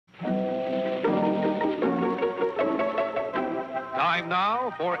Time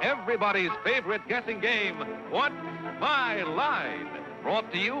now for everybody's favorite guessing game, What's My Line?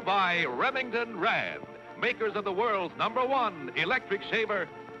 Brought to you by Remington Rand, makers of the world's #1 electric shaver,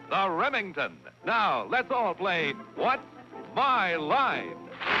 the Remington. Now, let's all play What's My Line?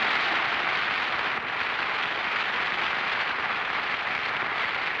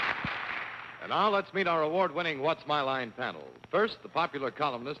 And now let's meet our award-winning What's My Line panel. First, the popular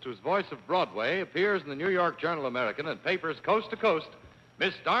columnist whose voice of Broadway appears in the New York Journal-American and papers coast to coast,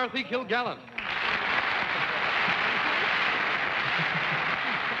 Miss Dorothy Kilgallen.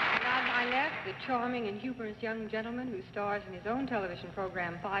 And on my left, the charming and humorous young gentleman who stars in his own television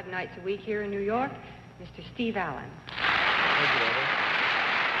program 5 nights a week here in New York, Mr. Steve Allen. Thank you, Eartha.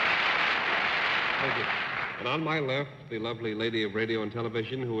 Thank you. And on my left, the lovely lady of radio and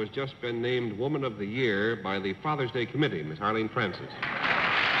television who has just been named Woman of the Year by the Father's Day Committee, Miss Arlene Francis.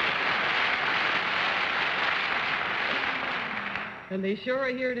 And they sure are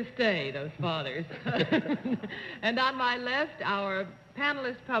here to stay, those fathers. And on my left, our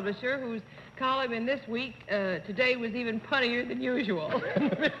panelist publisher, whose column in this week, today, was even punnier than usual.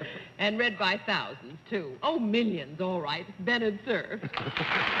 And read by thousands, too. Oh, millions, all right. Bennett, Cerf.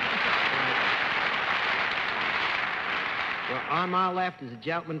 Well, on my left is a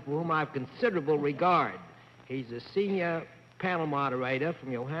gentleman for whom I have considerable regard. He's a senior panel moderator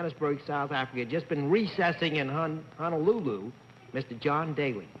from Johannesburg, South Africa, just been recessing in Honolulu, Mr. John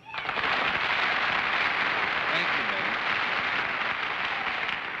Daly. Thank you, Bennett.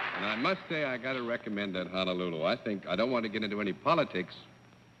 And I must say I got to recommend that Honolulu. I don't want to get into any politics,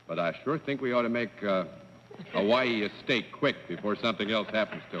 but I sure think we ought to make Hawaii a state quick before something else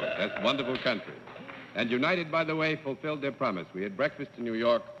happens to it. That's a wonderful country. And United, by the way, fulfilled their promise. We had breakfast in New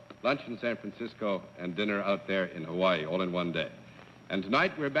York, lunch in San Francisco, and dinner out there in Hawaii, all in one day. And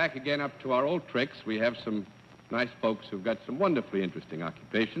tonight we're back again up to our old tricks. We have some nice folks who've got some wonderfully interesting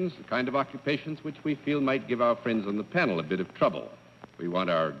occupations, the kind of occupations which we feel might give our friends on the panel a bit of trouble. We want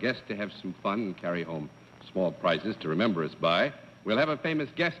our guests to have some fun and carry home small prizes to remember us by. We'll have a famous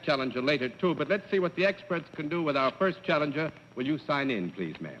guest challenger later, too, but let's see what the experts can do with our first challenger. Will you sign in,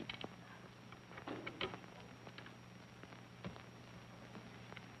 please, ma'am?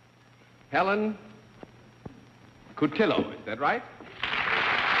 Helen Cotillo, is that right?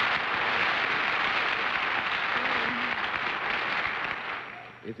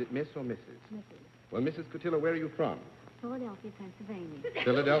 Is it Miss or Mrs.? Mrs. Well, Mrs. Cotillo, where are you from? Philadelphia, Pennsylvania.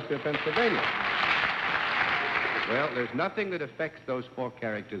 Philadelphia, Pennsylvania. Well, there's nothing that affects those 4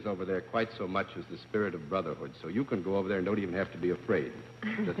 characters over there quite so much as the spirit of brotherhood, so you can go over there and don't even have to be afraid.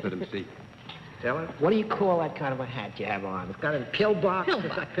 Just let them see. Tell her, what do you call that kind of a hat you have on? It's got a pillbox. Pillbox.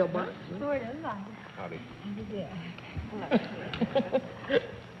 It's like pillbox. Sort of like Howdy. Yeah.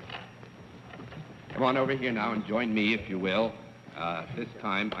 Come on over here now and join me, if you will. This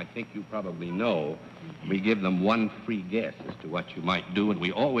time, I think you probably know, we give them 1 free guess as to what you might do, and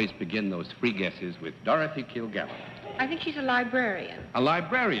we always begin those free guesses with Dorothy Kilgallen. I think she's a librarian. A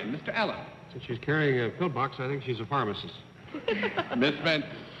librarian, Mr. Allen. Since she's carrying a pillbox, I think she's a pharmacist. Miss Francis.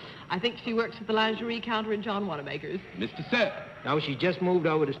 I think she works at the lingerie counter in John Wanamaker's. Mr. Cerf. No, she just moved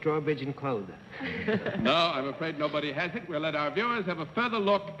over to Strawbridge and Clother. No, I'm afraid nobody has it. We'll let our viewers have a further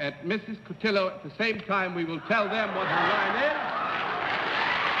look at Mrs. Cotillo. At the same time, we will tell them what her line is.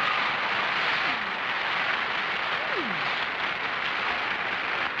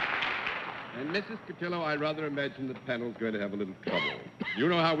 And Mrs. Cotillo, I rather imagine the panel's going to have a little trouble. You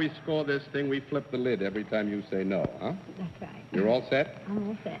know how we score this thing? We flip the lid every time you say no, huh? That's right. You're all set? I'm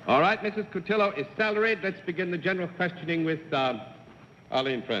all set. All right, Mrs. Cotillo is salaried. Let's begin the general questioning with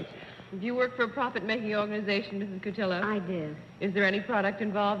Arlene Francis. Do you work for a profit-making organization, Mrs. Cotillo? I do. Is there any product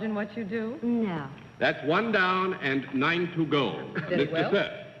involved in what you do? No. That's 1 down and 9 to go. Very Mr. well.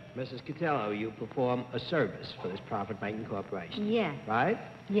 Cerf. Mrs. Cotillo, you perform a service for this profit-making corporation, Yes. right?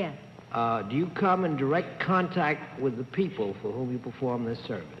 Yes. Do you come in direct contact with the people for whom you perform this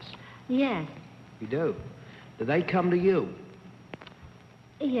service? Yes. You do. Do they come to you?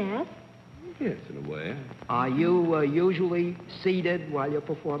 Yes. Yes, in a way. Are you usually seated while you're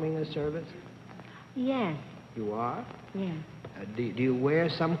performing this service? Yes. You are? Yes. Do you wear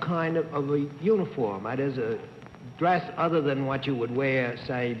some kind of a uniform? That is, a dress other than what you would wear,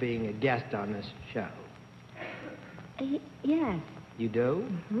 say, being a guest on this show? Yes. You do?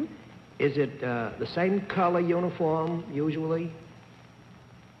 Mm-hmm. Is it the same color uniform, usually?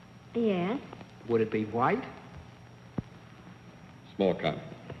 Yes. Would it be white? Small comment.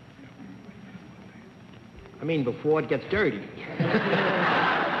 I mean, before it gets dirty.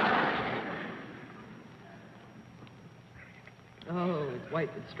 Oh, it's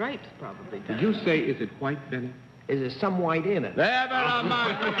white with stripes, probably. Did you say, is it white, Bennett? Is there some white in it? There,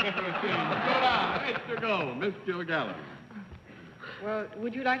 Mr. Go, Miss Kilgallen. Well,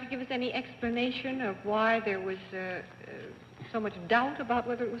 would you like to give us any explanation of why there was so much doubt about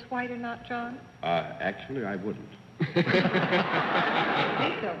whether it was white or not, John? Actually, I wouldn't. I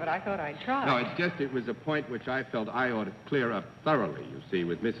think so, but I thought I'd try. No, it's just it was a point which I felt I ought to clear up thoroughly, you see,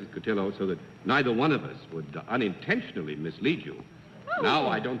 with Mrs. Cotillo, so that neither one of us would unintentionally mislead you. Now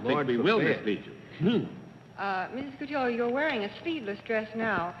I don't think we will mislead you. Mrs. Cotillo, you're wearing a sleeveless dress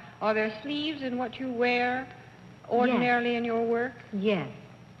now. Are there sleeves in what you wear ordinarily in your work? Yes.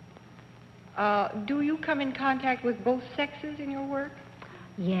 Do you come in contact with both sexes in your work?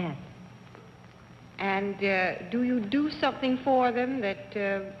 Yes. And do you do something for them that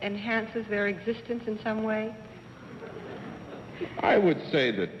enhances their existence in some way? I would say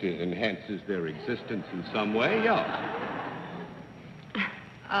that it enhances their existence in some way, yeah.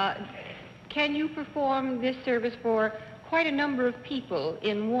 Can you perform this service for quite a number of people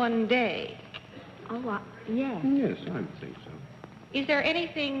in one day? Oh, yes. Yes, I would think so. Is there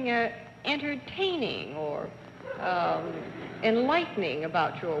anything entertaining or enlightening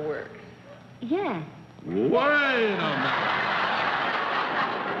about your work? Yes. Wait a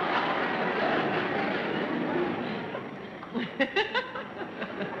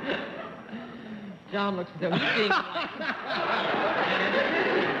John looks as though he's being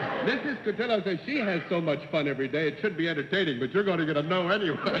Mrs. Cotillo says she has so much fun every day, it should be entertaining, but you're going to get a no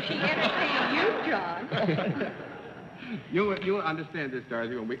anyway. She entertained you, John. You'll understand this,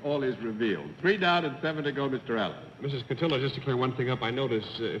 Dorothy, when all is revealed. 3 down and 7 to go, Mr. Allen. Mrs. Cotillo, just to clear one thing up, I notice,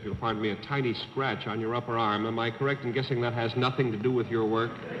 if you'll pardon me, a tiny scratch on your upper arm. Am I correct in guessing that has nothing to do with your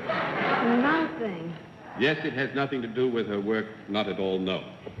work? Nothing. Yes, it has nothing to do with her work. Not at all, no.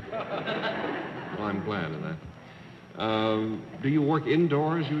 Well, I'm glad of that. Do you work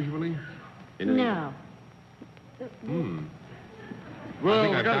indoors usually? No. Well, I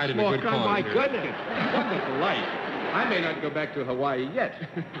think I've died in a good cause. My here. goodness. Wonderful life. I may not go back to Hawaii yet.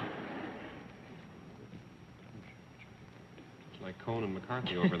 It's like Cohn and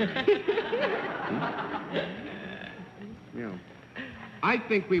McCarthy over there. Yeah. I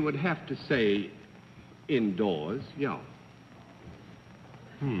think we would have to say indoors, yeah.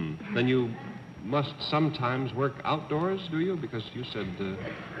 Then you must sometimes work outdoors, do you? Because you said...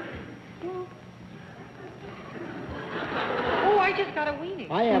 Oh, I just got a weenie.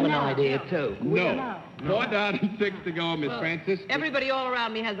 I have an idea, too. No. 4 down and 6 to go, Miss Francis. Everybody all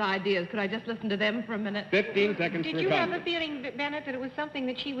around me has ideas. Could I just listen to them for a minute? 15 seconds Did for you have comment. a feeling, Bennett, that it was something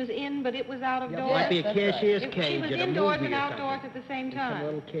that she was in, but it was out of doors? Might be a cashier's She cage was at a indoors movie and or outdoors something. at the same Some time.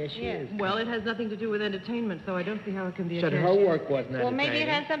 little cashier's. Well, it has nothing to do with entertainment, so I don't see how it can be a Said her cashier. work wasn't Well, maybe it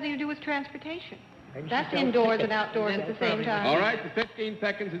entertaining. has something to do with transportation. Maybe she That's sells indoors tickets. and outdoors at the same time. All right, the 15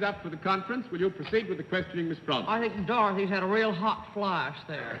 seconds is up for the conference. Will you proceed with the questioning, Miss Front? I think Dorothy's had a real hot flash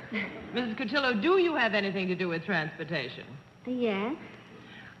there. Mrs. Cotillo, do you have anything to do with transportation? Yes.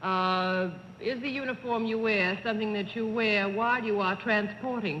 Is the uniform you wear something that you wear while you are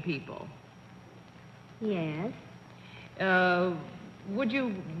transporting people? Yes. Would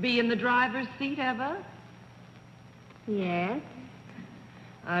you be in the driver's seat ever? Yes.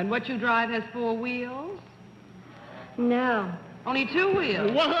 And what you drive has 4 wheels? No. Only 2 wheels?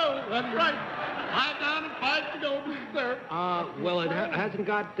 Whoa, that's right. 5 down and 5 to go, Mr. Cerf. Well, it hasn't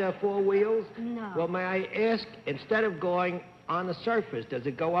got 4 wheels? No. Well, may I ask, instead of going on the surface, does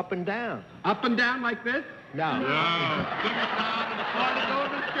it go up and down? Up and down like this? No. No. 6 down and 4 to go,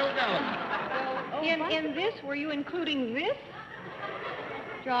 Miss Kilgallen. In this, were you including this,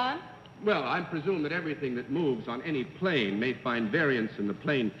 John? Well, I presume that everything that moves on any plane may find variance in the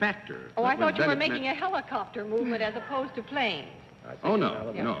plane factor. Oh, I thought you were Bennett making a helicopter movement as opposed to planes. Oh,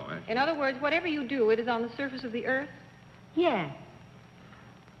 no, Yeah. no. In other words, whatever you do, it is on the surface of the earth? Yes.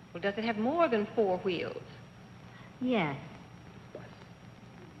 Well, does it have more than 4 wheels? Yes.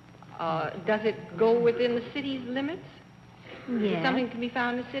 Does it go within the city's limits? Is it Yes. something that can be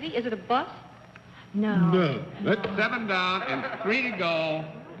found in the city? Is it a bus? No. That's 7 down and 3 to go.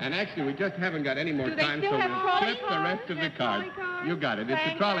 And actually, we just haven't got any more Do they time, still so have we'll trolley flip the cars? rest of Do the they have cards. trolley cars? You got it. It's a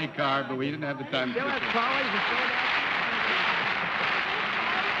Thank trolley you. car, but we didn't have the time to Still do have it. trolleys and still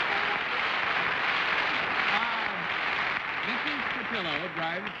Mrs. Cotillo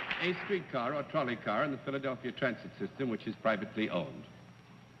drives a streetcar or trolley car in the Philadelphia transit system, which is privately owned.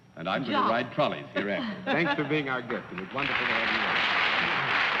 And I'm going to John. ride trolleys hereafter. Thanks for being our guest. It was wonderful to have you on.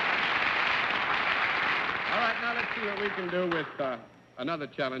 All right, now let's see what we can do with another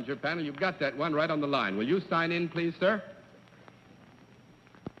challenger panel. You've got that one right on the line. Will you sign in, please, sir?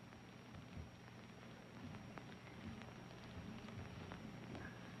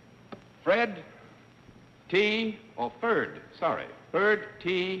 Fred T, or Ferd, sorry. Ferd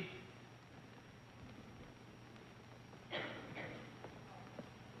T.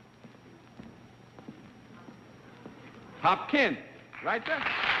 Hopkins. Right there.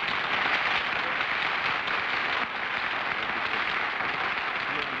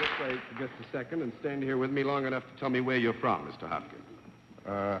 This way for just a second and stand here with me long enough to tell me where you're from, Mr. Hopkins.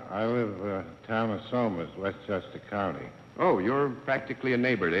 I live town of Somers, Westchester County. Oh, you're practically a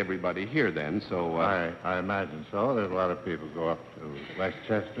neighbor to everybody here then, so... I imagine so. There's a lot of people go up to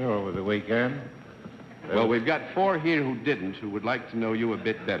Westchester over the weekend. Well, we've got 4 here who didn't, who would like to know you a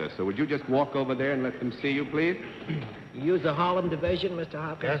bit better. So would you just walk over there and let them see you, please? You use the Harlem division, Mr.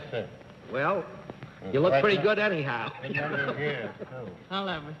 Hopkins? Yes, sir. You look pretty good anyhow. Here, too.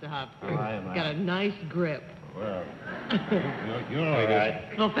 Hello, Mr. Hopkins. How are you, ma'am? Got a nice grip. Well, you're all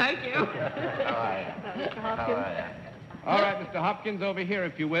right. Well, thank you. How are you? Mr. Hopkins. All right, Mr. Hopkins, over here,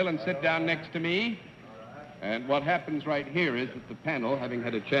 if you will, and sit down next to me. And what happens right here is that the panel, having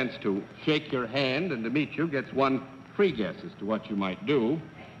had a chance to shake your hand and to meet you, gets one free guess as to what you might do.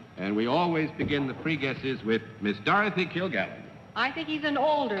 And we always begin the free guesses with Miss Dorothy Kilgallen. I think he's an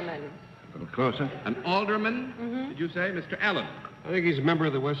alderman. A little closer. An alderman, did you say? Mr. Allen. I think he's a member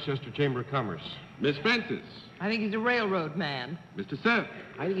of the Westchester Chamber of Commerce. Miss Francis. I think he's a railroad man. Mr. Cerf.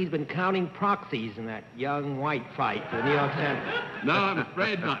 I think he's been counting proxies in that young white fight for the New York Senate. No, I'm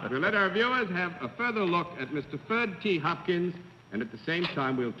afraid not. We'll let our viewers have a further look at Mr. Ferd T. Hopkins, and at the same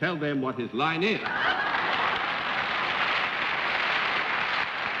time, we'll tell them what his line is. All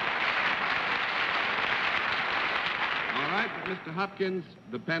right, but Mr. Hopkins,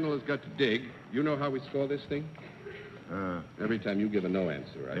 the panel has got to dig. You know how we score this thing? Every time you give a no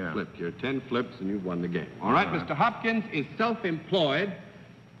answer, I flip. You're 10 flips, and you've won the game. All right, Mr. Hopkins is self-employed.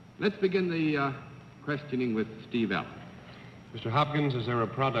 Let's begin the questioning with Steve Allen. Mr. Hopkins, is there a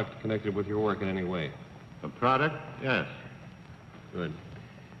product connected with your work in any way? A product? Yes. Good.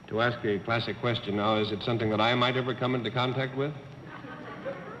 To ask a classic question now, is it something that I might ever come into contact with?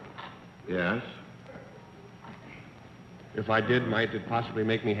 Yes. If I did, might it possibly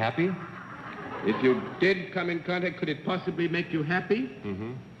make me happy? If you did come in contact, could it possibly make you happy?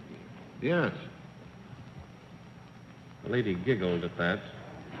 Mm-hmm. Yes. The lady giggled at that.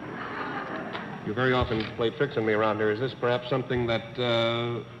 You very often play tricks on me around here. Is this perhaps something that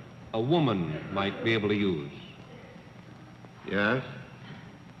a woman might be able to use? Yes.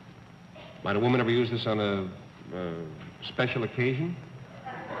 Might a woman ever use this on a special occasion?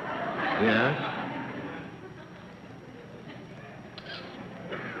 Yes.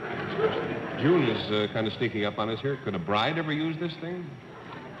 June is kind of sneaking up on us here. Could a bride ever use this thing?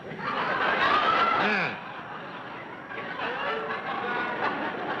 Yes.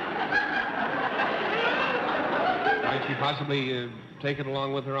 Might she possibly take it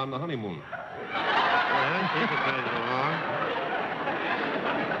along with her on the honeymoon? Yes, she could take it along.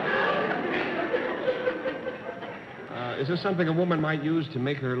 Is this something a woman might use to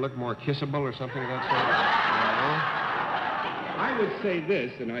make her look more kissable or something of that sort? I would say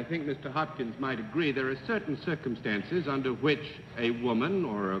this, and I think Mr. Hopkins might agree, there are certain circumstances under which a woman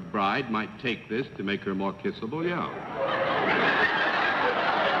or a bride might take this to make her more kissable, yeah.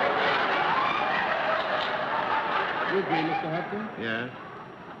 You agree, Mr. Hopkins? Yes.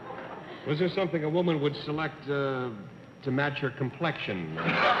 Was there something a woman would select to match her complexion? No.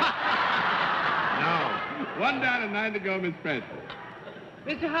 1 down and 9 to go, Miss Francis.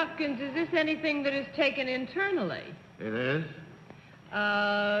 Mr. Hopkins, is this anything that is taken internally? It is?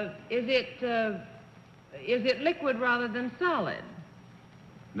 Is it liquid rather than solid?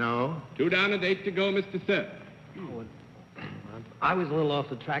 No. 2 down and 8 to go, Mr. Cerf. I was a little off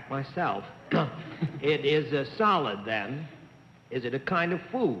the track myself. It is solid, then. Is it a kind of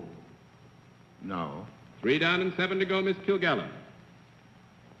food? No. 3 down and 7 to go, Miss Kilgallen.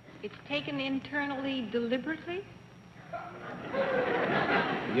 It's taken internally deliberately?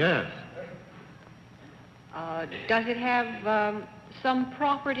 Yes. Does it have some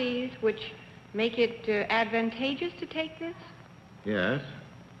properties which make it advantageous to take this? Yes.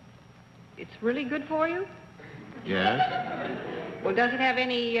 It's really good for you? Yes. Well, does it have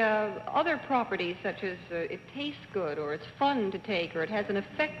any other properties, such as it tastes good, or it's fun to take, or it has an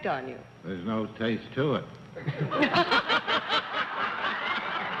effect on you? There's no taste to it.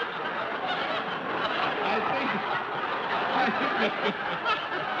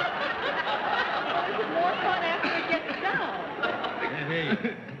 More fun after it gets down.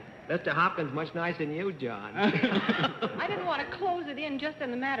 Mr. Hopkins, much nicer than you, John. I didn't want to close it in just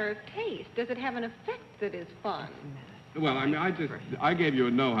in the matter of taste. Does it have an effect that is fun? Well, I mean, I gave you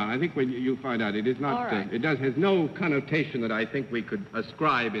a no, hon. I think when you find out, it is not, All right. has no connotation that I think we could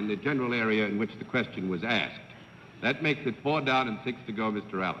ascribe in the general area in which the question was asked. That makes it 4 down and 6 to go,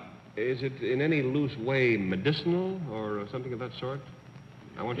 Mr. Allen. Is it in any loose way medicinal or something of that sort?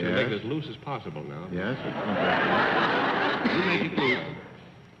 I want you to make it as loose as possible now. Yes, it's You make it loose.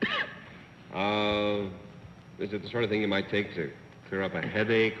 Is it the sort of thing you might take to clear up a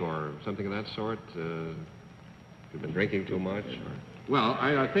headache or something of that sort? You've been drinking too much? Or... Well,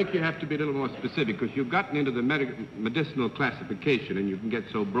 I think you have to be a little more specific because you've gotten into the medicinal classification and you can get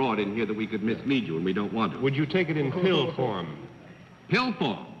so broad in here that we could mislead you and we don't want to. Would you take it in pill form? Pill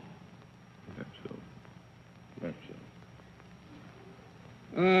form? That's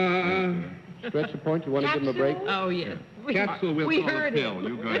Stretch the point. You want to give him a break? Oh, yes. Capsule we'll call a pill. him. You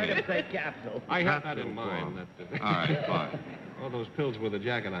go We're going ahead. to say capsule. I have that in mind. All right, fine. All those pills with a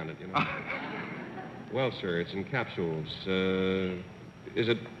jacket on it, you know. Well, sir, it's in capsules. Is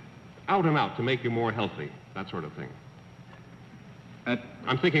it out and out to make you more healthy? That sort of thing.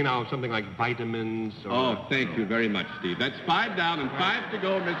 I'm thinking now of something like vitamins or... Oh, thank you very much, Steve. That's 5 down and 5 to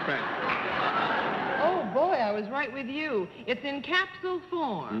go, Miss Pratt. Oh, boy, I was right with you. It's in capsule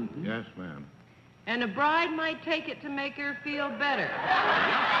form. Mm-hmm. Yes, ma'am. And a bride might take it to make her feel better.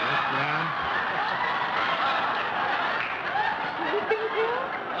 Yes, ma'am.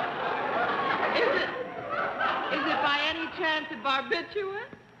 Is it by any chance a barbiturate?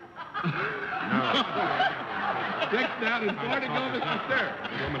 No. 6 down and 4 to go, Mr. Cerf.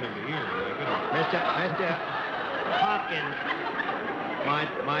 Woman in the ear. Mr. Hopkins,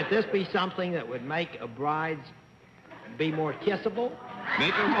 might this be something that would make a bride be more kissable?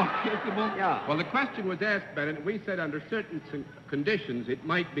 Make her more kissable? Yeah. Well, the question was asked, Bennett, and we said under certain conditions it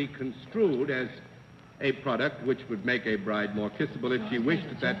might be construed as a product which would make a bride more kissable if she wished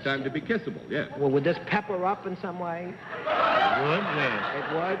at that time to be kissable, yes. Well, would this pepper up in some way? It would, yes.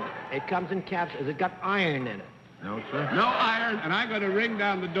 It would? It comes in capsules. Has it got iron in it? No, sir. No iron, and I'm going to ring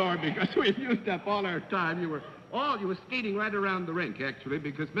down the door because we've used up all our time. You were skating right around the rink, actually,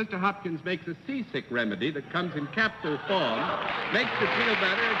 because Mr. Hopkins makes a seasick remedy that comes in capsule form, makes you feel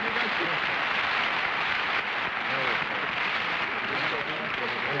better if you got sick.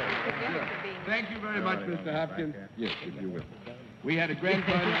 Thank you very much, Mr. Hopkins. Yes, if you will. We had a grand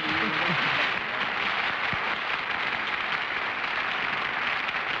fun.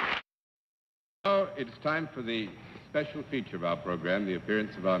 Oh, it's time for the special feature of our program, the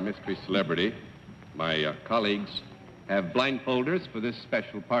appearance of our mystery celebrity. My colleagues have blindfolders for this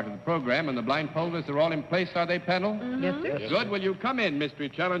special part of the program, and the blindfolders are all in place, are they, panel? Mm-hmm. Yes, sir. Good. Will you come in, mystery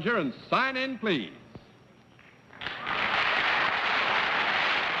challenger, and sign in, please?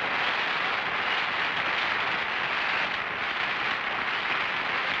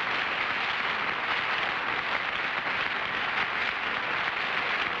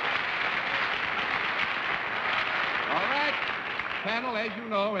 Panel, as you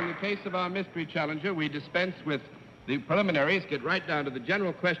know, in the case of our mystery challenger, we dispense with the preliminaries, get right down to the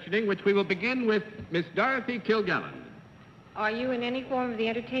general questioning, which we will begin with Miss Dorothy Kilgallen. Are you in any form of the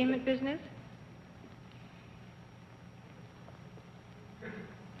entertainment business?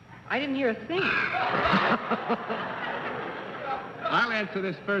 I didn't hear a thing. I'll answer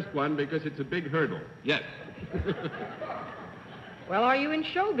this first one because it's a big hurdle. Yes. Well, are you in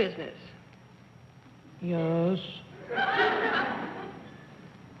show business? Yes.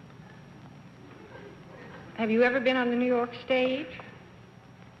 Have you ever been on the New York stage?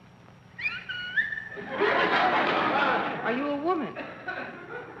 Are you a woman?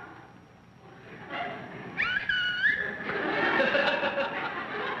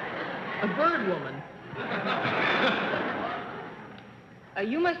 A bird woman.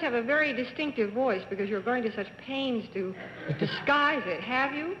 You must have a very distinctive voice because you're going to such pains to disguise it.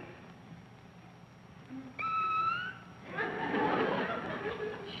 Have you?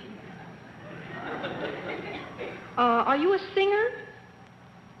 Are you a singer?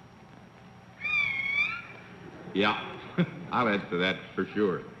 Yeah. I'll answer that for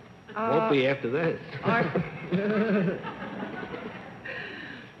sure. Won't be after this. I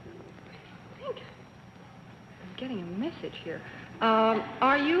think I'm getting a message here.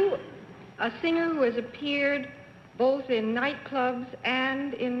 Are you a singer who has appeared both in nightclubs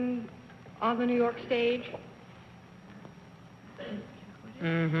and on the New York stage?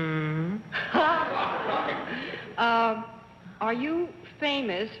 Mm-hmm. Are you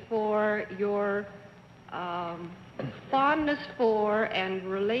famous for your fondness for and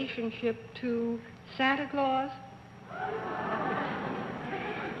relationship to Santa Claus?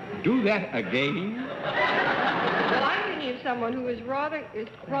 Do that again? Well, I'm thinking of someone who is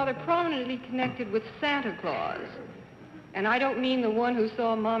rather prominently connected with Santa Claus. And I don't mean the one who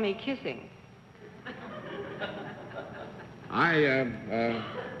saw Mommy kissing.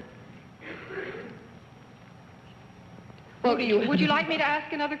 Well, would you like me to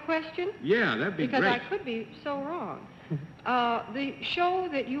ask another question? Yeah, that'd be because great. I could be so wrong. The show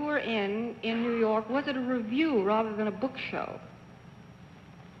that you were in New York, was it a review rather than a book show?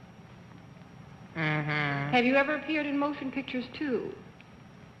 Have you ever appeared in motion pictures, too?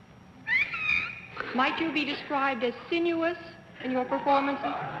 Might you be described as sinuous in your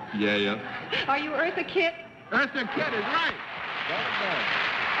performances? Yeah. Are you Eartha Kitt? Eartha Kitt is right.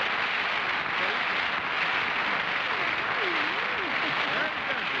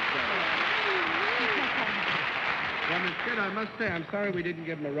 Well, Miss Kitt, I must say, I'm sorry we didn't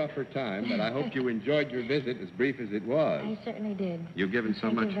give him a rougher time, but I hope you enjoyed your visit, as brief as it was. I certainly did. You've given so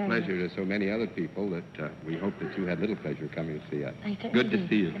Thank you much very pleasure to so many other people that we hope that you had little pleasure coming to see us. I certainly Good to did.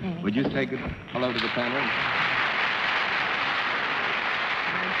 see you. Good night. Would you say good hello to the panel?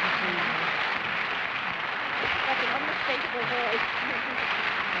 That's an unmistakable voice.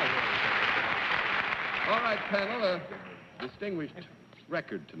 All right, panel, a distinguished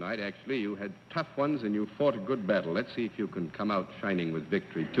record tonight, actually. You had tough ones and you fought a good battle. Let's see if you can come out shining with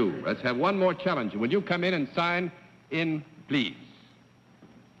victory, too. Let's have one more challenge. Will you come in and sign in, please?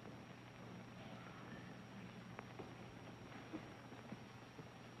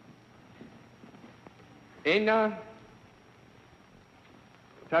 Ena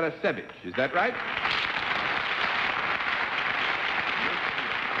Tarasevich, is that right?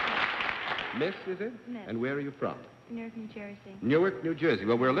 Miss, is it? Miss. And where are you from? Newark, New Jersey. Newark, New Jersey.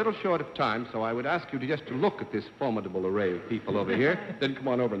 Well, we're a little short of time, so I would ask you to just to look at this formidable array of people over here, then come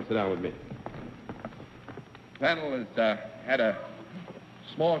on over and sit down with me. Panel has had a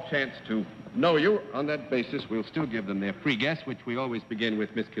small chance to know you. On that basis, we'll still give them their free guess, which we always begin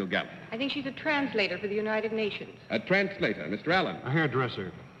with Miss Kilgallen. I think she's a translator for the United Nations. A translator, Mr. Allen. A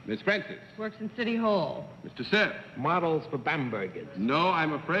hairdresser. Miss Francis. Works in City Hall. Mr. Cerf. Models for Bambergers. No,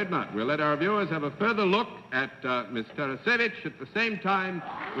 I'm afraid not. We'll let our viewers have a further look at Miss Tarasevich. At the same time,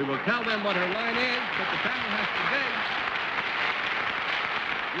 we will tell them what her line is, but the panel has to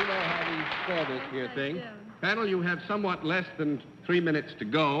dig. You know how we score this here thing. Panel, you have somewhat less than 3 minutes to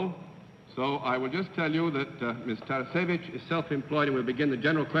go. So I will just tell you that Miss Tarasevich is self-employed and we'll begin the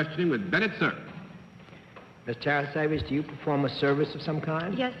general questioning with Bennett, sir. Miss Tarasevich, do you perform a service of some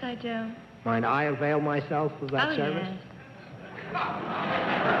kind? Yes, I do. Mind I avail myself of that service? Yes.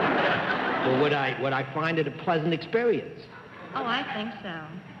 Well, would I find it a pleasant experience? Oh, I think so.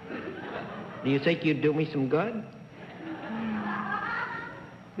 Do you think you'd do me some good?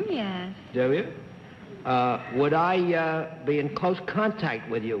 Yes. Do you? Would I be in close contact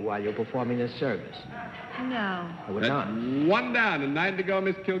with you while you're performing this service? No. I would not. One down and 9 to go,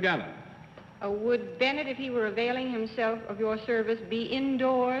 Miss Kilgallen. Would Bennett, if he were availing himself of your service, be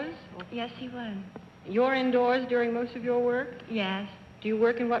indoors? Yes, he would. You're indoors during most of your work? Yes. Do you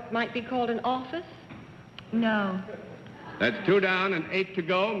work in what might be called an office? No. That's 2 down and 8 to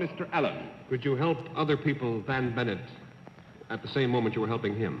go, Mr. Allen. Could you help other people than Bennett at the same moment you were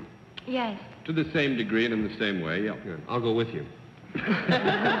helping him? Yes. To the same degree and in the same way, yeah. Good. I'll go with you.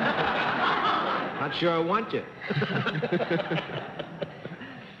 Not sure I want you.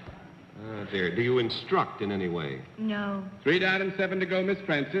 Dear, do you instruct in any way? No. 3 down and 7 to go, Miss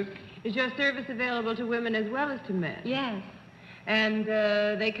Francis. Is your service available to women as well as to men? Yes. And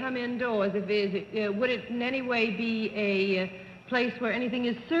they come indoors. Would it in any way be a place where anything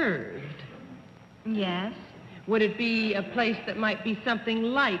is served? Yes. Would it be a place that might be something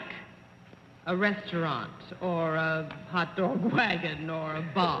like a restaurant or a hot dog wagon or a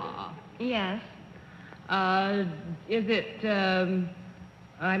bar? Yes. Is it,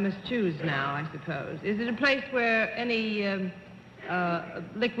 I must choose now, I suppose. Is it a place where any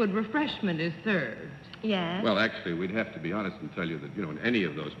liquid refreshment is served? Yes. Well, actually, we'd have to be honest and tell you that, in any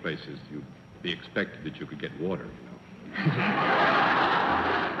of those places, you'd be expected that you could get water,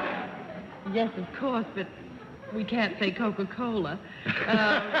 Yes, of course, but we can't say Coca-Cola.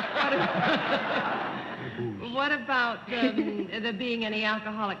 What about there being any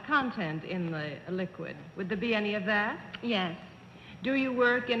alcoholic content in the liquid? Would there be any of that? Yes. Do you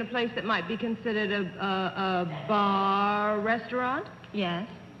work in a place that might be considered a bar restaurant? Yes.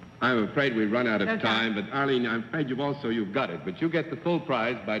 I'm afraid we've run out of Okay. time, but Arlene, I'm afraid you've got it. But you get the full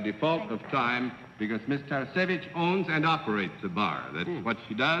prize by default of time because Miss Tarasevich owns and operates a bar. That's what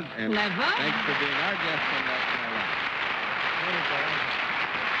she does. And Clever. thanks for being our guest on that.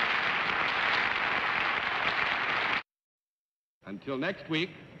 Until next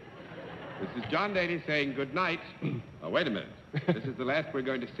week, This is John Doody saying good night. Oh, wait a minute. This is the last we're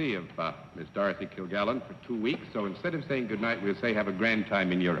going to see of Miss Dorothy Kilgallen for 2 weeks, so instead of saying good night, we'll say have a grand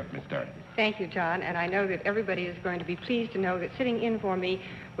time in Europe, Miss Dorothy. Thank you, John, and I know that everybody is going to be pleased to know that sitting in for me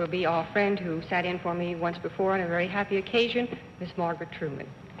will be our friend who sat in for me once before on a very happy occasion, Miss Margaret Truman.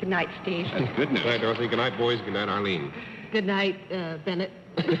 Good night, Steve. That's good news. Good night, Dorothy. Good night, boys. Good night, Arlene. Good night, Bennett.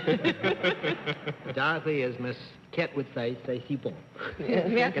 Dorothy, as Miss Kitt would say, c'est bon.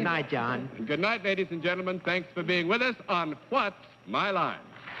 Good night, John. Good night, ladies and gentlemen. Thanks for being with us on What's My Line?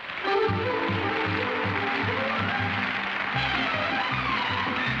 This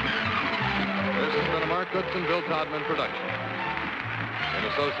has been a Mark Goodson, Bill Todman production in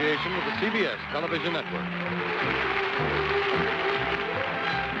association with the CBS Television Network.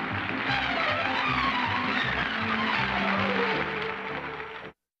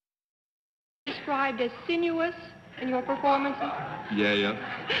 Described as sinuous in your performances. Yeah.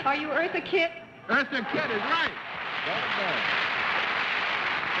 Are you Eartha Kitt? Eartha Kitt is right.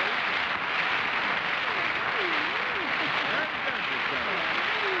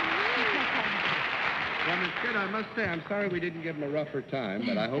 Well, Miss Kitt, I must say, I'm sorry we didn't give him a rougher time,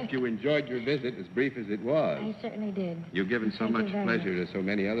 but I hope you enjoyed your visit, as brief as it was. I certainly did. You've given so Thank you much very pleasure to so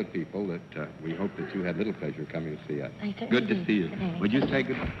many other people that we hope that you had little pleasure coming to see us. I certainly Good to did. see you. Good night. Would you say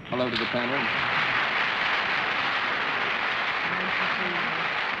good hello to the panel?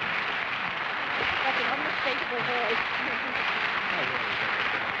 That's an unmistakable voice.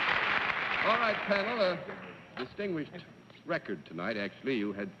 All right, panel, a distinguished record tonight, actually.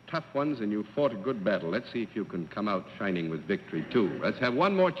 You had tough ones and you fought a good battle. Let's see if you can come out shining with victory, too. Let's have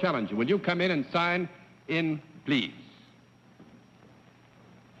one more challenge. Will you come in and sign in, please?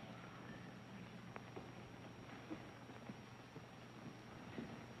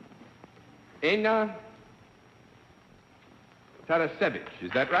 Ena Tarasevich, is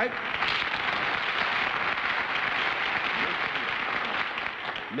that right?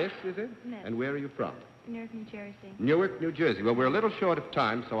 Miss, is it? Miss. And where are you from? Newark, New Jersey. Newark, New Jersey. Well, we're a little short of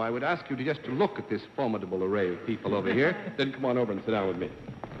time, so I would ask you to just to look at this formidable array of people over here. Then come on over and sit down with me.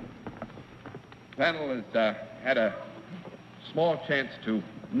 Panel has had a small chance to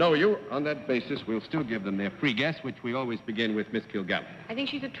know you. On that basis, we'll still give them their free guess, which we always begin with Miss Kilgallen. I think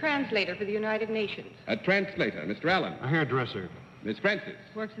she's a translator for the United Nations. A translator, Mr. Allen. A hairdresser. Miss Francis.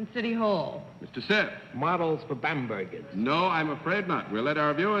 Works in City Hall. Mr. Cerf. Models for Bambergers. No, I'm afraid not. We'll let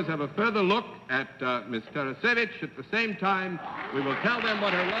our viewers have a further look at Miss Tarasevich. At the same time, we will tell them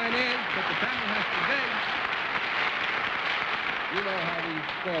what her line is, but the panel has to dig. You know how we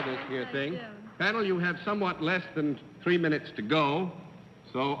score this here thing. Panel, you have somewhat less than 3 minutes to go.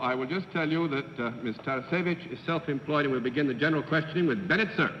 So I will just tell you that Miss Tarasevich is self-employed, and we'll begin the general questioning with Bennett,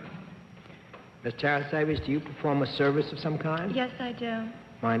 sir. Miss Tarasevich, do you perform a service of some kind? Yes, I do.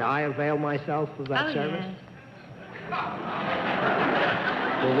 Mind I avail myself of that service? Yes.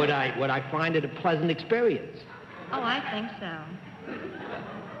 Well, would I find it a pleasant experience? Oh, I think so.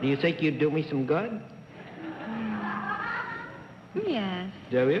 Do you think you'd do me some good? Yes.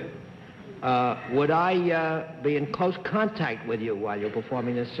 Do you? Would I be in close contact with you while you're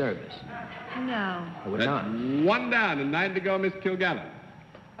performing this service? No. I would That's not. 1 down and 9 to go, Miss Kilgallen.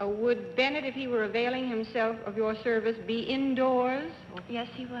 Would Bennett, if he were availing himself of your service, be indoors? Yes,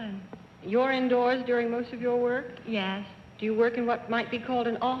 he would. You're indoors during most of your work? Yes. Do you work in what might be called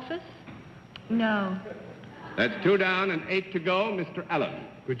an office? No. That's 2 down and 8 to go, Mr. Allen.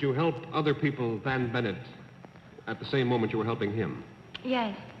 Could you help other people than Bennett at the same moment you were helping him?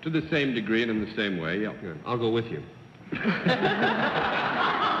 Yes. To the same degree and in the same way, yeah. Good. I'll go with you.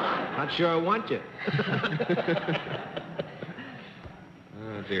 Not sure I want you.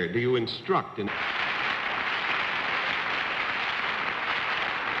 Oh, dear. Do you instruct in... All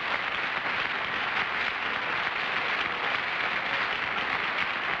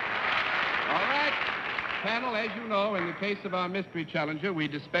right. Panel, as you know, in the case of our mystery challenger, we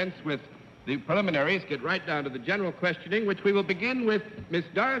dispense with the preliminaries, get right down to the general questioning, which we will begin with Miss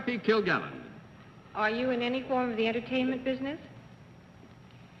Dorothy Kilgallen. Are you in any form of the entertainment business?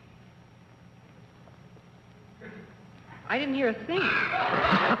 I didn't hear a thing.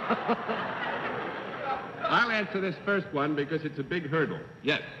 I'll answer this first one because it's a big hurdle.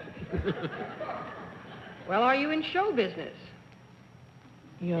 Yes. Well, are you in show business?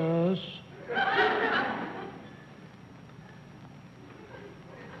 Yes.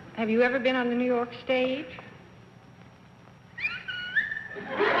 Have you ever been on the New York stage?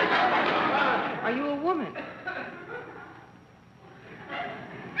 Are you a woman?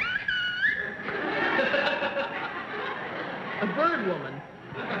 A bird woman.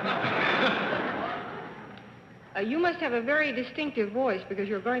 A You must have a very distinctive voice because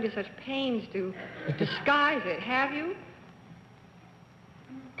you're going to such pains to disguise it, have you?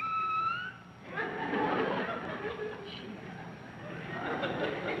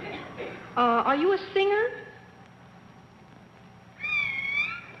 Are you a singer?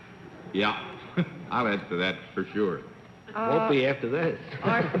 Yeah, I'll answer that for sure. Won't be after this.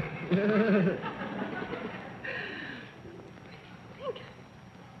 I think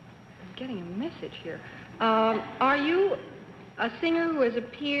I'm getting a message here. Are you a singer who has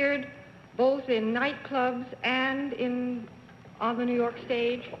appeared both in nightclubs and on the New York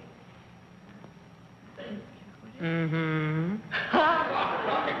stage? Mm-hmm.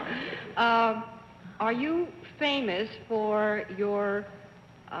 Are you famous for your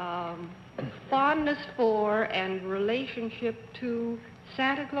fondness for and relationship to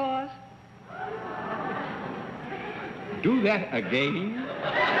Santa Claus? Do that again?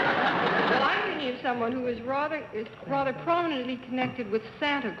 Well, I'm thinking of someone who is rather prominently connected with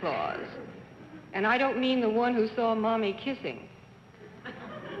Santa Claus. And I don't mean the one who saw Mommy kissing.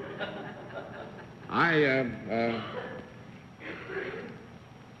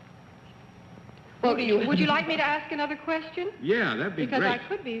 Well, would you like me to ask another question? Yeah, that'd be because great. I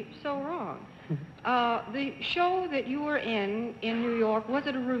could be so wrong. The show that you were in New York, was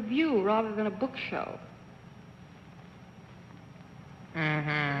it a revue rather than a book show?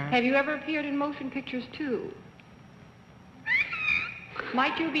 Mm-hmm. Have you ever appeared in motion pictures, too?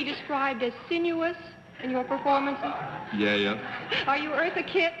 Might you be described as sinuous in your performances? Yeah. Are you Eartha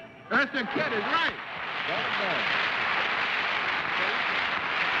Kitt? Eartha Kitt is right.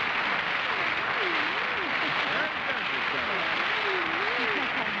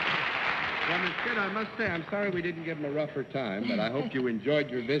 Well, Miss Kitt, I must say, I'm sorry we didn't give him a rougher time, but I hope you enjoyed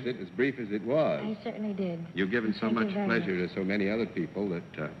your visit, as brief as it was. I certainly did. You've given so Thank you much very pleasure to so many other people that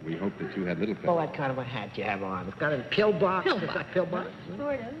we hope that you had little Oh, pleasure. what kind of a hat you have on? It's got a pillbox. Is that pillbox?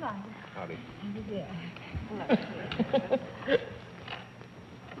 Sort of. Howdy. Yeah.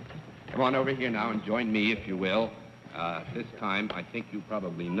 Come on over here now and join me, if you will. This time, I think you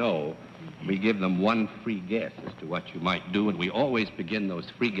probably know, we give them one free guess as to what you might do, and we always begin those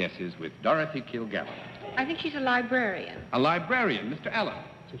free guesses with Dorothy Kilgallen. I think she's a librarian. A librarian, Mr. Allen.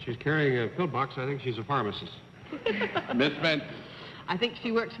 Since she's carrying a pillbox, I think she's a pharmacist. Miss Benson. I think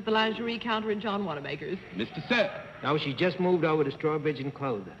she works at the lingerie counter in John Wanamaker's. Mr. Cerf. No, she just moved over to Strawbridge and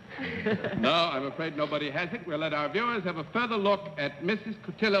Clother. No, I'm afraid nobody has it. We'll let our viewers have a further look at Mrs.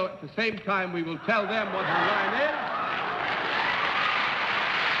 Cotillo. At the same time, we will tell them what her line is.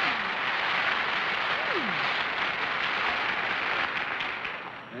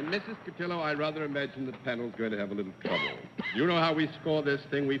 And Mrs. Cotillo, I rather imagine the panel's going to have a little trouble. You know how we score this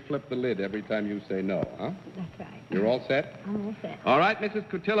thing? We flip the lid every time you say no, huh? That's right. You're all set? I'm all set. All right, Mrs.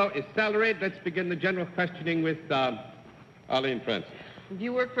 Cotillo is salaried. Let's begin the general questioning with Arlene Francis. Do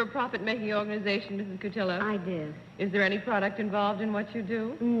you work for a profit-making organization, Mrs. Cotillo? I do. Is there any product involved in what you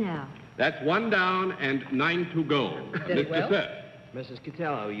do? No. That's 1 down and 9 to go. Very Mr. well. Cerf. Mrs.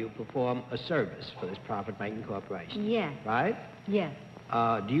 Cotillo, you perform a service for this profit-making corporation, Yes. right? Yes.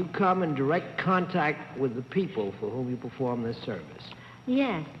 Do you come in direct contact with the people for whom you perform this service?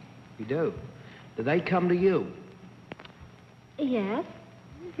 Yes. You do. Do they come to you? Yes.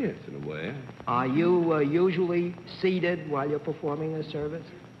 Yes, in a way. Are you usually seated while you're performing this service?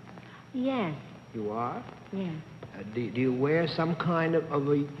 Yes. You are? Yes. Do you wear some kind of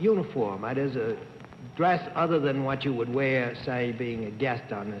a uniform? That is, a dress other than what you would wear, say, being a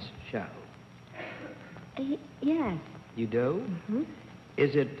guest on this show? Yes. You do? Mm-hmm.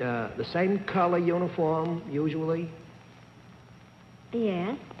 Is it the same color uniform, usually?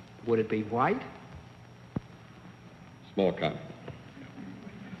 Yes. Would it be white? Small comment.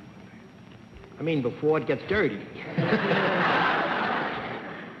 I mean, before it gets dirty.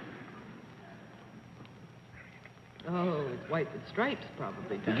 Oh, it's white with stripes,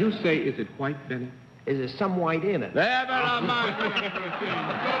 probably. Did you say, is it white, Bennett? Is there some white in it? There, never mind. Go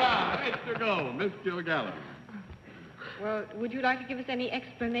down. Mr. Go, Miss Kilgallen. Well, would you like to give us any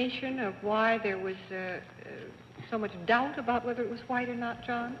explanation of why there was so much doubt about whether it was white or not,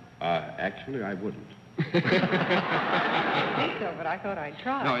 John? Actually, I wouldn't. I think so, but I thought I'd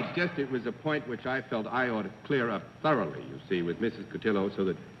try. No, it's just it was a point which I felt I ought to clear up thoroughly, you see, with Mrs. Cotillo, so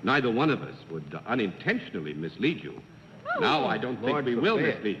that neither one of us would unintentionally mislead you. Now I don't think Lord we will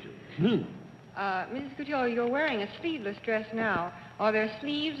forbid. mislead you. Mrs. Cotillo, you're wearing a sleeveless dress now. Are there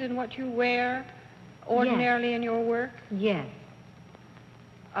sleeves in what you wear ordinarily in your work? Yes.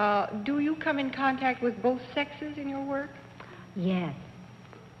 Do you come in contact with both sexes in your work? Yes.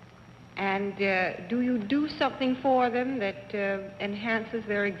 And do you do something for them that enhances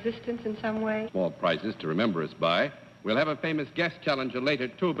their existence in some way? Small prizes to remember us by. We'll have a famous guest challenger later,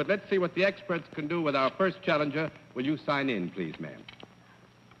 too, but let's see what the experts can do with our first challenger. Will you sign in, please, ma'am?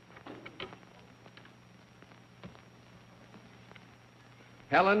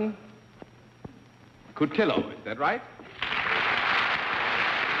 Helen Cotillo, is that right?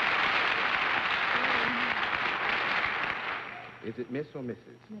 Is it Miss or Mrs.?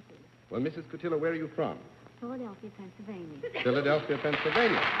 Mrs. Well, Mrs. Cotillo, where are you from? Philadelphia, Pennsylvania. Philadelphia,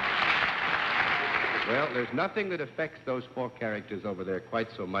 Pennsylvania. Well, there's nothing that affects those four characters over there quite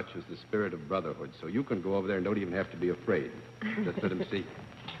so much as the spirit of brotherhood, so you can go over there and don't even have to be afraid. Just let them see.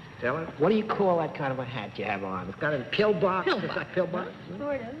 Tell her, what do you call that kind of a hat you have on? It's got a pillbox. Pillbox. It's like pillbox.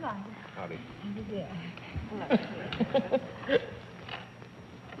 Sort of like. Howdy. Yeah.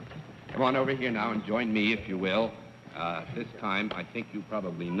 Come on over here now and join me, if you will. This time, I think you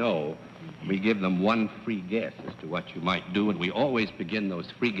probably know, we give them one free guess as to what you might do, and we always begin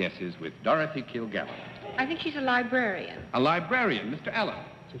those free guesses with Dorothy Kilgallen. I think she's a librarian. A librarian, Mr. Allen.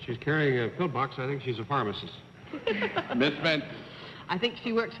 Since she's carrying a pillbox, I think she's a pharmacist. Miss Benson. I think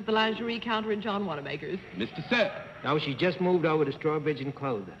she works at the lingerie counter in John Wanamaker's. Mr. Cerf. No, she just moved over to Strawbridge and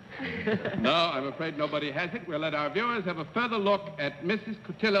Clother. No, I'm afraid nobody has it. We'll let our viewers have a further look at Mrs.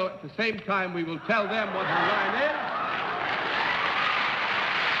 Cotillo. At the same time, we will tell them what her line is.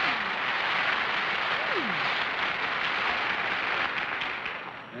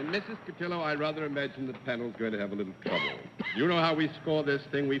 And Mrs. Cotillo, I rather imagine the panel's going to have a little trouble. You know how we score this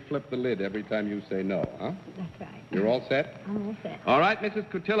thing? We flip the lid every time you say no, huh? That's right. You're all set? I'm all set. All right, Mrs.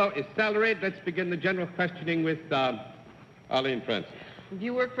 Cotillo is salaried. Let's begin the general questioning with Arlene Francis. Do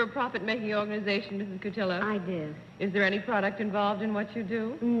you work for a profit-making organization, Mrs. Cotillo? I do. Is there any product involved in what you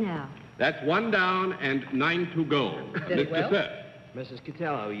do? No. That's 1 down and 9 to go. Very Mr. well. Cerf. Mrs.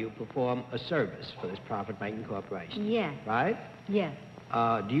 Cotillo, you perform a service for this profit-making corporation, Yes. right? Yes.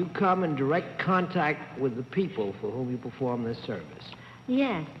 Do you come in direct contact with the people for whom you perform this service?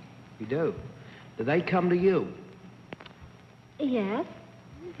 Yes. You do. Do they come to you? Yes.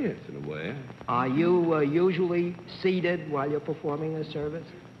 Yes, in a way. Are you usually seated while you're performing this service?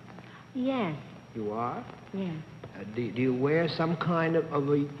 Yes. You are? Yes. Do you wear some kind of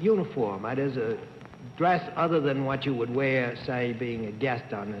a uniform? That is, a dress other than what you would wear, say, being a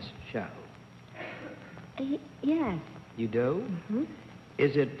guest on this show? Yes. You do? Mm-hmm.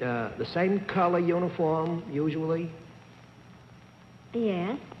 Is it the same color uniform, usually?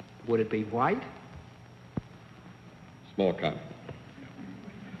 Yes. Would it be white? Small comment.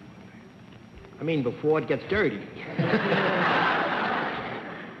 I mean, before it gets dirty.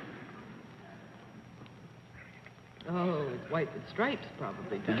 Oh, it's white with stripes,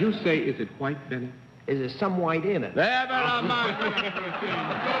 probably. Did you say, is it white, Bennett? Is there some white in it? There, but mind. Go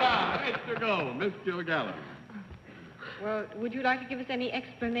down. Mr. Go, Miss Kilgallen. Well, would you like to give us any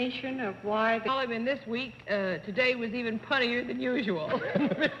explanation of why the... Column in this week, today was even punnier than usual.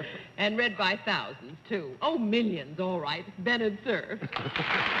 And read by thousands, too. Oh, millions, all right. Bennett, Cerf.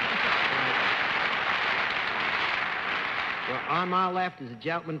 Well, on my left is a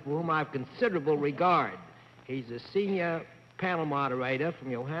gentleman for whom I have considerable regard. He's a senior panel moderator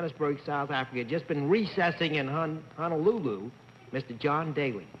from Johannesburg, South Africa, just been recessing in Honolulu, Mr. John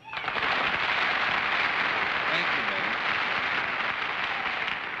Daly. Thank you, Bennett.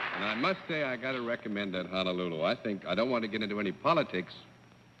 And I must say, I got to recommend that Honolulu. I don't want to get into any politics,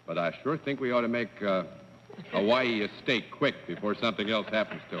 but I sure think we ought to make Hawaii a state quick before something else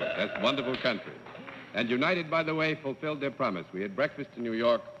happens to it. That's a wonderful country. And United, by the way, fulfilled their promise. We had breakfast in New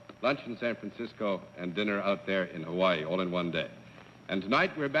York, lunch in San Francisco, and dinner out there in Hawaii, all in one day. And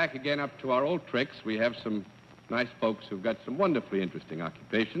tonight we're back again up to our old tricks. We have some nice folks who've got some wonderfully interesting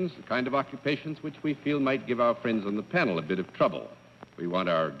occupations, the kind of occupations which we feel might give our friends on the panel a bit of trouble. We want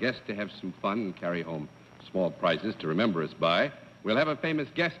our guests to have some fun and carry home small prizes to remember us by. We'll have a famous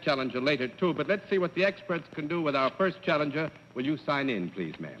guest challenger later, too, but let's see what the experts can do with our first challenger. Will you sign in,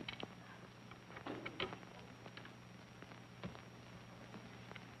 please, ma'am?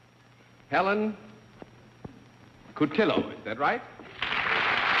 Helen Cotillo, is that right?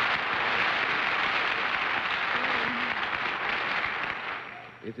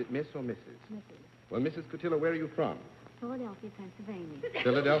 Is it Miss or Mrs.? Mrs. Well, Mrs. Cotillo, where are you from? Philadelphia, Pennsylvania.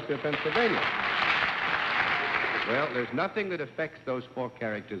 Philadelphia, Pennsylvania. Well, there's nothing that affects those four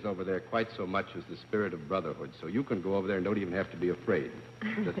characters over there quite so much as the spirit of brotherhood, so you can go over there and don't even have to be afraid.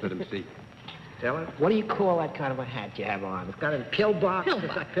 Just let them see. Tell her, what do you call that kind of a hat you have on? It's got a pillbox. Pillbox.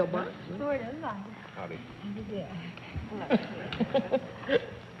 It's like pillbox. Sort of like. Howdy. Yeah.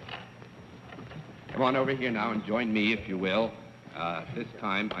 Come on over here now and join me, if you will. This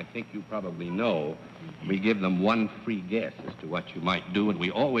time, I think you probably know, we give them one free guess as to what you might do, and we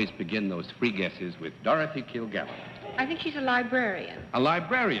always begin those free guesses with Dorothy Kilgallen. I think she's a librarian. A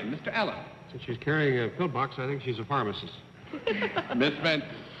librarian, Mr. Allen. Since she's carrying a pill box, I think she's a pharmacist. Miss Benson.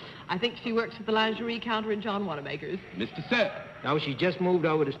 I think she works at the lingerie counter in John Wanamaker's. Mr. Cerf. No, she just moved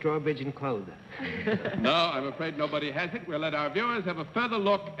over to Strawbridge and Clother. No, I'm afraid nobody has it. We'll let our viewers have a further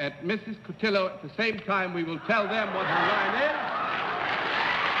look at Mrs. Cotillo. At the same time, we will tell them what her line is.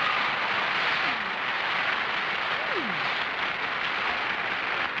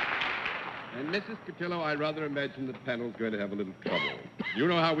 And Mrs. Cotillo, I rather imagine the panel's going to have a little trouble. You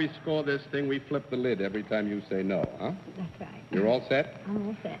know how we score this thing? We flip the lid every time you say no, huh? That's right. You're all set? I'm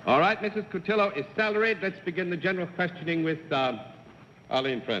all set. All right, Mrs. Cotillo is salaried. Let's begin the general questioning with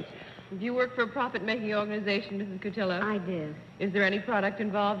Arlene Francis. Do you work for a profit-making organization, Mrs. Cotillo? I do. Is there any product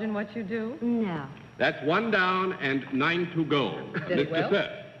involved in what you do? No. That's 1 down and 9 to go. Very Mr. well.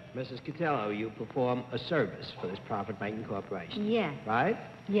 Cerf. Mrs. Cotillo, you perform a service for this profit-making corporation, Yes. right?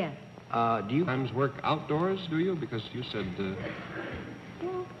 Yes. Do you... Sometimes work outdoors, do you? Because you said...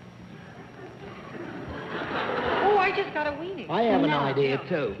 Oh, I just got a weenie. I have an No. idea,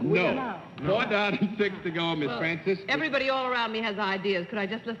 too. No. 4 down and 6 to go, Miss Francis. Everybody all around me has ideas. Could I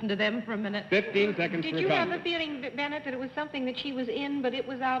just listen to them for a minute? 15 seconds Did for you have the comment. feeling, Bennett, that it was something that she was in, but it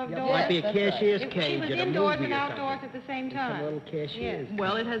was out of It doors? might be a cashier's She cage was at a indoors movie and or outdoors something. at the same Some time. little cashier's.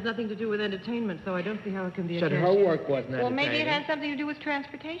 Well, it has nothing to do with entertainment, so I don't see how it can be a Said her cashier. work wasn't Well, maybe it entertaining. has something to do with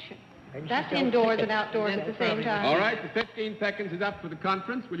transportation. Maybe she That's sells indoors tickets. and outdoors at the same time. All right, the 15 seconds is up for the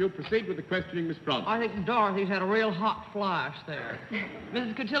conference. Will you proceed with the questioning, Miss Francis? I think Dorothy's had a real hot flash there.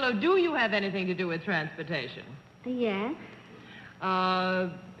 Mrs. Cotillo, do you have anything to do with transportation? Yes.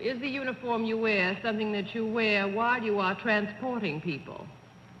 Is the uniform you wear something that you wear while you are transporting people?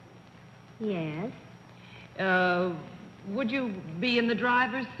 Yes. Would you be in the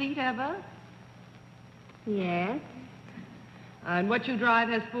driver's seat ever? Yes. And what you drive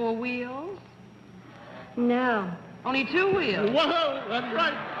has 4 wheels? No. Only 2 wheels? Whoa, that's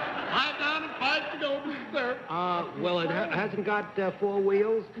right. 5 down and 5 to go, Mr. Cerf. Well, it hasn't got 4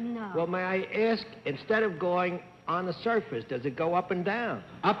 wheels? No. Well, may I ask, instead of going on the surface, does it go up and down?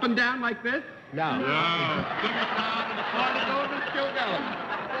 Up and down like this? No. No. 6 down and 4 to go, Miss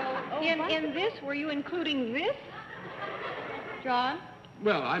Kilgallen. In this, were you including this, John?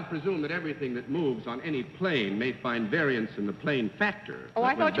 Well, I presume that everything that moves on any plane may find variance in the plane factor. Oh,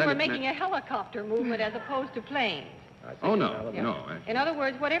 I thought you were Bennett making a helicopter movement as opposed to planes. Oh, no, Yeah. no. In other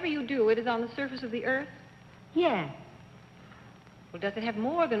words, whatever you do, it is on the surface of the earth? Yes. Well, does it have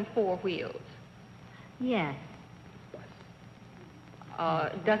more than 4 wheels? Yes.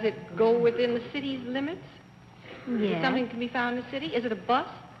 Does it go within the city's limits? Yes. Something can be found in the city? Is it a bus?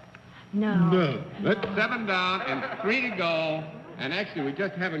 No. That's 7 down and 3 to go. And actually, we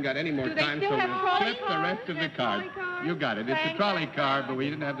just haven't got any more Do they time, still so have we'll trolley flip the cars? rest of the Have cards. trolley cars? You got it. It's a Thank trolley you. car, but we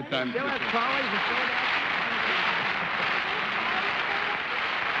didn't have the time to Still do have it. trolleys and still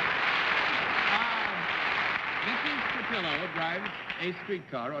Mrs. Cotillo drives a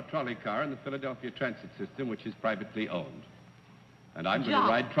streetcar or trolley car in the Philadelphia transit system, which is privately owned. And I'm going to John.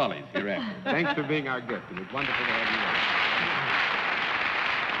 ride trolleys hereafter. Thanks for being our guest. It was wonderful to have you on.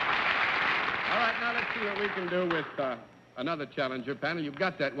 All right, now let's see what we can do with another challenger panel. You've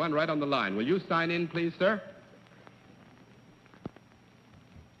got that one right on the line. Will you sign in, please, sir?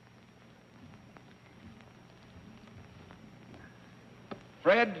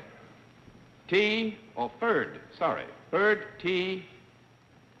 Fred T. or Ferd, sorry. Ferd T.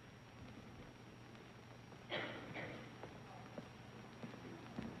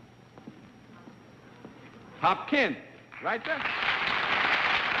 Hopkins. Right there.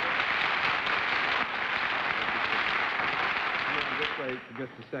 This way for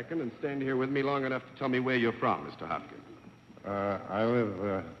just a second and stand here with me long enough to tell me where you're from, Mr. Hopkins. I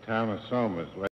live town of Somers.